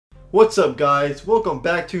What's up guys, welcome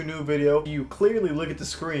back to a new video. You clearly look at the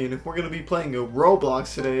screen, we're going to be playing a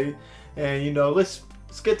Roblox today, and you know, let's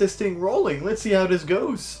get this thing rolling. Let's see how this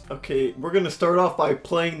goes. Okay, we're going to start off by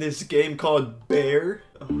playing this game called Bear.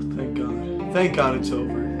 Oh, thank God. Thank God it's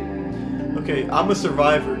over. Okay, I'm a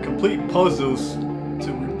survivor. Complete puzzles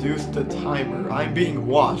to reduce the timer. I'm being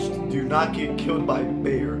watched. Do not get killed by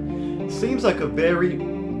bear. Seems like a very,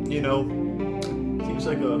 seems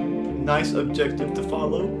like a nice objective to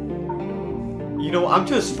follow. You know, I'm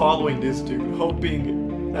just following this dude,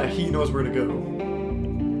 hoping that he knows where to go.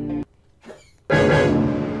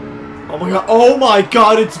 Oh my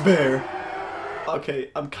god, it's Bear! Okay,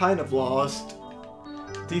 I'm kind of lost.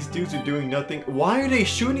 These dudes are doing nothing. Why are they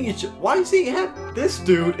shooting each other? Why does he have... This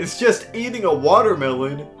dude is just eating a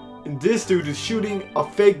watermelon, and this dude is shooting a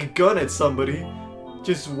fake gun at somebody,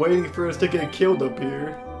 just waiting for us to get killed up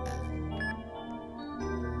here.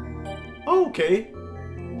 Oh, okay.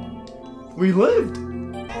 We lived!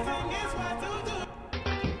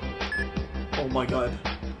 Oh my god.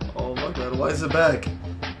 Oh my god, why is it back?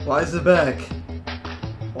 Why is it back?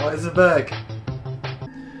 Why is it back?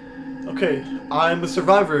 Okay, I'm a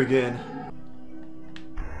survivor again.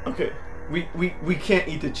 Okay, we can't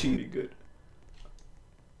eat the cheese. Good.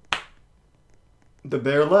 The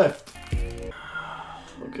bear left.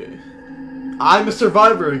 Okay. I'm a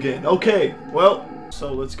survivor again. Okay, well...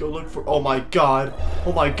 So let's go look for. Oh my god,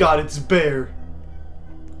 it's Bear.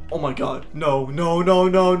 Oh my god, no, run.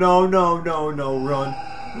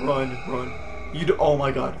 You do. Oh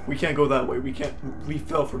my god, we can't go that way. We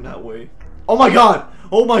fell from that way. Oh my god,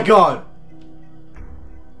 oh my god.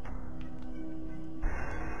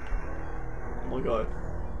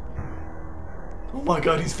 Oh my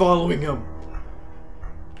god, he's following him.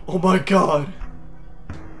 Oh my god.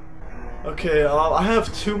 Okay, I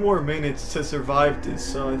have 2 more minutes to survive this,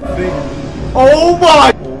 so I think... Oh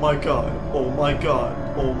my god, oh my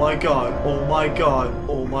god, oh my god, oh my god,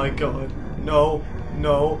 oh my god. No.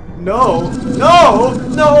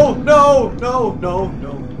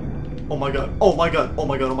 Oh my god.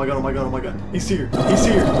 He's here.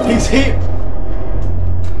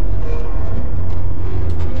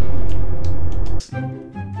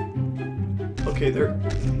 Okay,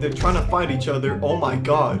 they're trying to fight each other. Oh my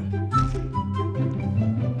god.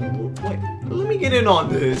 Wait, let me get in on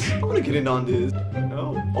this. I want to get in on this.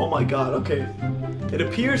 Oh my god, okay. It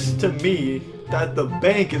appears to me that the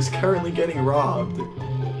bank is currently getting robbed.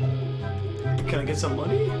 Can I get some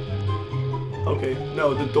money? Okay,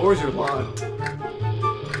 no, the doors are locked.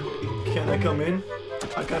 Can I come in?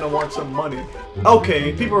 I kind of want some money.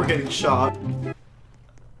 Okay, people are getting shot.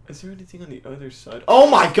 Is there anything on the other side? Oh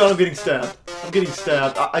my god, I'm getting stabbed.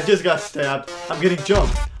 I just got stabbed. I'm getting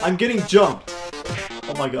jumped.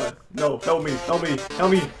 Oh my god. No, help me. Let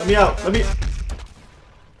me out.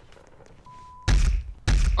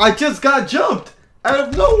 I just got jumped out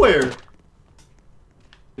of nowhere.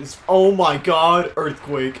 Oh my god,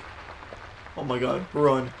 earthquake. Oh my god,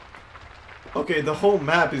 run. Okay, the whole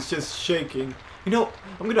map is just shaking. You know,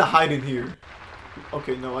 I'm gonna hide in here.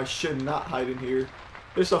 Okay, no, I should not hide in here.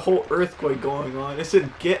 There's a whole earthquake going on. It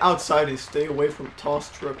said get outside and stay away from tall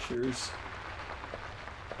structures.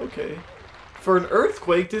 Okay. For an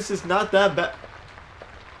earthquake, this is not that bad.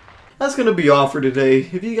 That's gonna be all for today.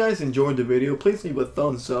 If you guys enjoyed the video, please leave a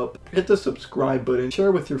thumbs up. Hit the subscribe button.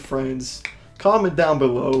 Share with your friends. Comment down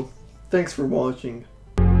below. Thanks for watching.